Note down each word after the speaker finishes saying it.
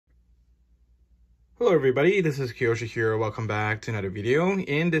Hello everybody, this is Kiyoshi here. Welcome back to another video.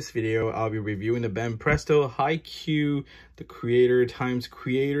 In this video, I'll be reviewing the Banpresto Haikyuu, the Creator times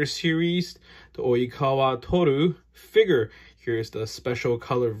Creator series, the Oikawa Toru figure. Here's the special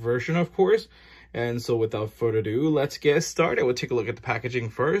color version, of course. And so without further ado, let's get started. We'll take a look at the packaging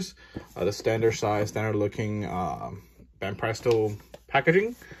first. The standard size, standard looking Banpresto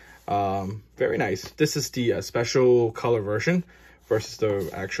packaging. Very nice. This is the special color version versus the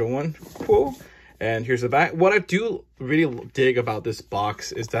actual one. Cool. And here's the back. What I do really dig about this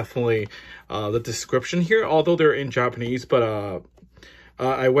box is definitely the description here, although they're in Japanese, but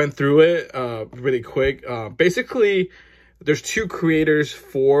I went through it really quick. Basically, there's two creators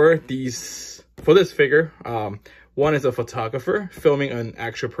for this figure. One is a photographer filming an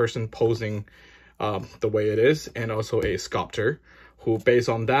actual person posing the way it is, and also a sculptor who based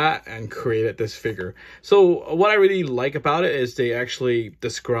on that and created this figure. So what I really like about it is they actually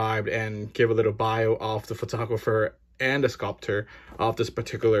described and give a little bio of the photographer and the sculptor of this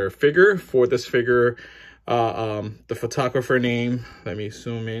particular figure. For this figure, the photographer name, let me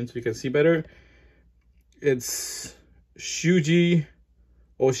zoom in so you can see better. It's Shuji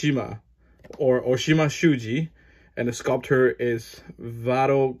Oshima, or Oshima Shuji, and the sculptor is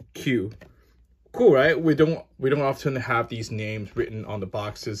Vado Q. Cool, right? We don't often have these names written on the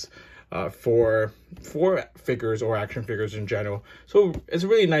boxes for figures or action figures in general. So it's a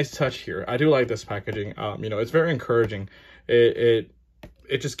really nice touch here. I do like this packaging. You know, it's very encouraging. It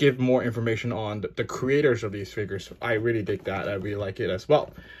just gives more information on the creators of these figures. I really dig that. I really like it as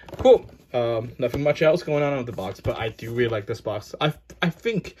well. Cool. Nothing much else going on the box, but I do really like this box. I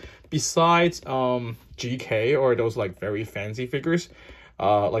think besides GK or those like very fancy figures,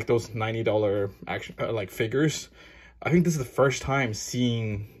 like those $90 action like figures, I think this is the first time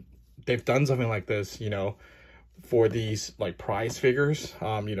seeing they've done something like this, you know, for these like prize figures,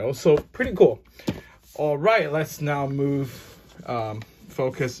 you know, so pretty cool. All right, let's now move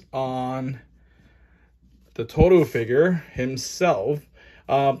focus on the Toru figure himself.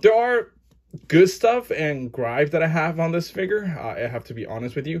 There are good stuff and gripes that I have on this figure. I have to be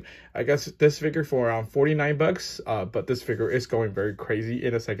honest with you. I guess this figure for around 49 bucks, but this figure is going very crazy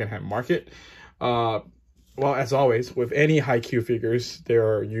in a secondhand market. Well, as always, with any Haikyuu figures, they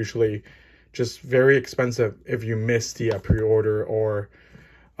are usually just very expensive if you miss the pre-order or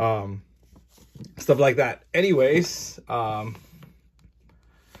stuff like that. Anyways,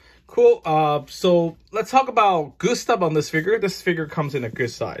 cool. So let's talk about good stuff on this figure. This figure comes in a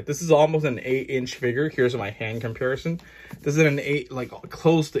good size. This is almost an 8-inch figure. Here's my hand comparison. This is an 8, like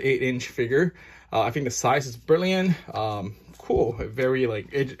close to 8-inch figure. I think the size is brilliant. Cool. Very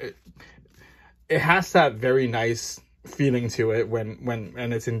like it has that very nice feeling to it when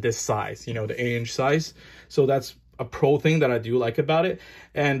it's in this size, you know, the 8-inch size. So that's a pro thing that I do like about it.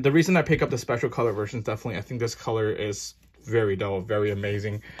 And the reason I pick up the special color version is definitely, I think this color is very dope, very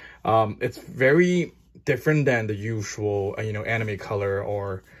amazing. It's very different than the usual, you know, anime color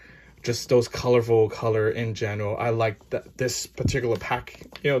or just those colorful color in general. I like that this particular pack,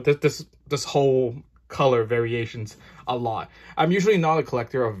 you know, this whole color variations a lot. I'm usually not a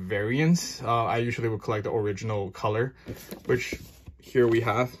collector of variants. I usually would collect the original color, which here we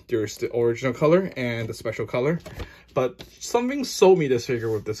have. There's the original color and the special color, but something sold me this figure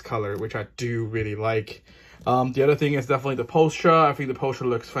with this color, which I do really like. The other thing is definitely the posture. I think the posture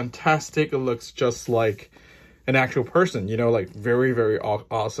looks fantastic. It looks just like an actual person, you know, like very, very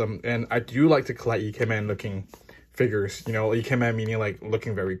awesome. And I do like to collect Ikemen looking figures, you know, Ikemen meaning like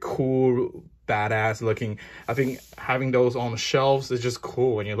looking very cool, badass looking. I think having those on the shelves is just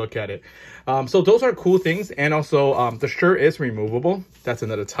cool when you look at it. So those are cool things. And also the shirt is removable. That's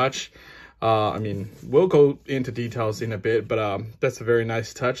another touch. I mean, we'll go into details in a bit, but that's a very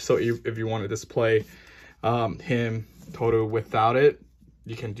nice touch. So if you want to display him Toru without it,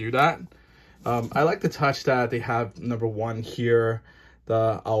 you can do that. I like the touch that they have number 1 here,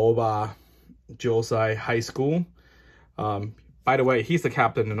 the Aoba Josai High School. By the way, he's the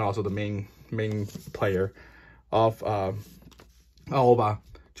captain and also the main player of Aoba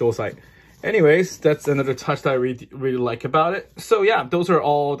Josai. Anyways, that's another touch that I really like about it. So yeah, those are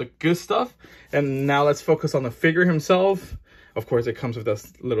all the good stuff. And now let's focus on the figure himself. Of course, it comes with a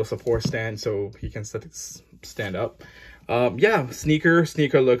little support stand so he can stand up. Yeah, sneaker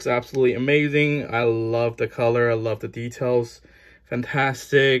looks absolutely amazing. I love the color. I love the details.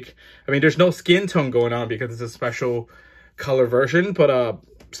 Fantastic. I mean, there's no skin tone going on because it's a special color version, but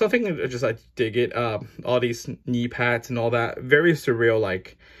something just I dig it. All these knee pads and all that, very surreal.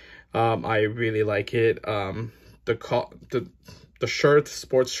 Like, I really like it. The shirt,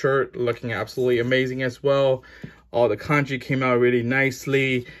 sports shirt, looking absolutely amazing as well. All the kanji came out really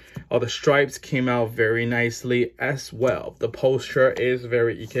nicely. All the stripes came out very nicely as well. The posture is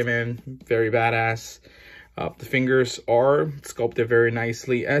very ikemen, very badass. The fingers are sculpted very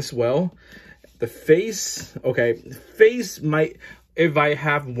nicely as well. The face, okay, face might, if I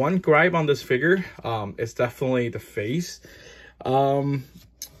have one gripe on this figure, it's definitely the face.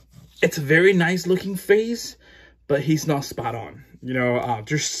 It's a very nice looking face, but he's not spot on. You know,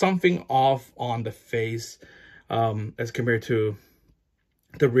 there's something off on the face as compared to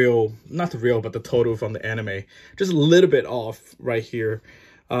the real, not the real, but the Toru from the anime. Just a little bit off right here.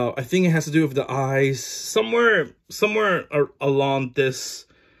 I think it has to do with the eyes, somewhere along this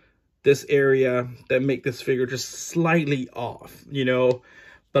area that make this figure just slightly off, you know.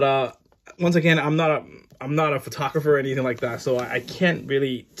 But once again, I'm not a photographer or anything like that, so I can't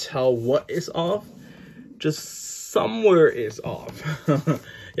really tell what is off. Just somewhere is off.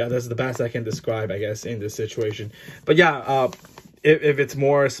 Yeah, that's the best I can describe, I guess, in this situation. But yeah, if it's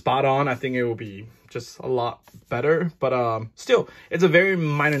more spot on, I think it will be just a lot better. But still, it's a very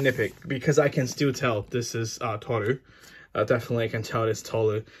minor nitpick because I can still tell this is Toru. Definitely I can tell it's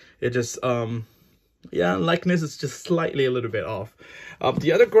Toru. It just yeah, likeness is just slightly a little bit off.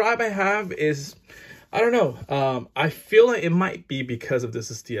 The other gripe I have is, I don't know, I feel like it might be because of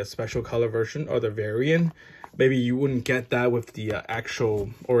this is the special color version or the variant. Maybe you wouldn't get that with the actual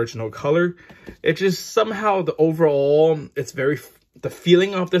original color. It just somehow the overall, it's very, the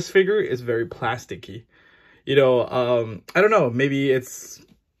feeling of this figure is very plasticky. You know, I don't know, maybe it's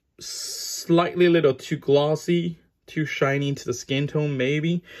slightly a little too glossy, too shiny to the skin tone,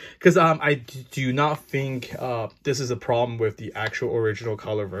 maybe. Because I do not think this is a problem with the actual original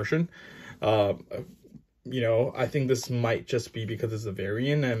color version. You know, I think this might just be because it's a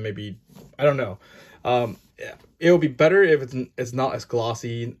variant and maybe, I don't know. It will be better if it's not as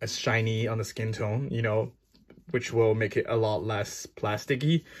glossy, as shiny on the skin tone, you know, which will make it a lot less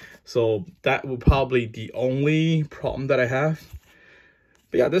plasticky. So that will probably the only problem that I have.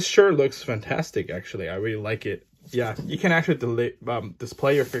 But yeah, this shirt looks fantastic, actually. I really like it. Yeah, you can actually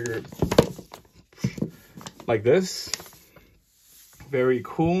display your figure like this. Very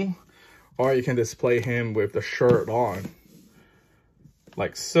cool. Or you can display him with the shirt on.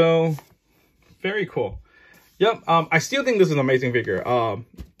 Like so. Very cool. Yep, I still think this is an amazing figure.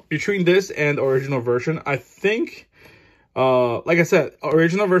 Between this and the original version, I think, like I said,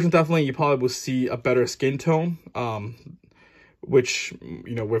 original version, definitely you probably will see a better skin tone. Which,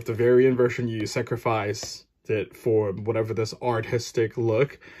 you know, with the variant version, you sacrifice it for whatever this artistic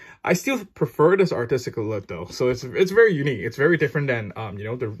look. I still prefer this artistic look though, so it's very unique. It's very different than you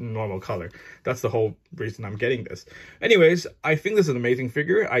know, the normal color. That's the whole reason I'm getting this. Anyways, I think this is an amazing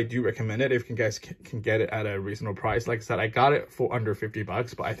figure. I do recommend it if you guys can get it at a reasonable price. Like I said, I got it for under 50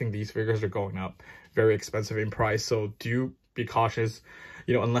 bucks, but I think these figures are going up very expensive in price, so do be cautious,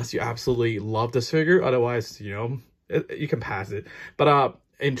 you know, unless you absolutely love this figure. Otherwise, you know, you can pass it. But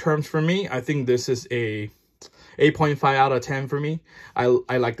in terms for me, I think this is a 8.5 out of 10 for me. I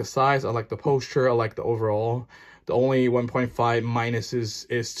like the size, I like the posture, I like the overall. The only 1.5 minuses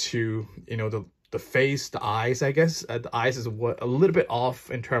is to, you know, the face, the eyes, I guess. The eyes is a little bit off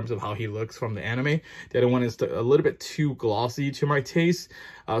in terms of how he looks from the anime. The other one is a little bit too glossy to my taste.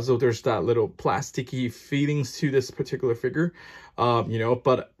 So there's that little plasticky feelings to this particular figure. You know,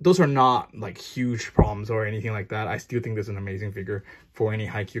 but those are not like huge problems or anything like that. I still think this is an amazing figure for any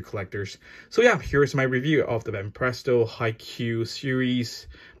Haikyuu collectors. So yeah, here's my review of the Banpresto Haikyuu series,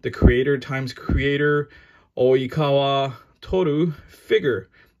 the creator times creator, Oikawa Toru figure.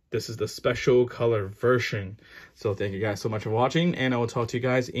 This is the special color version. So thank you guys so much for watching, and I will talk to you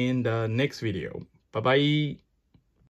guys in the next video. Bye bye.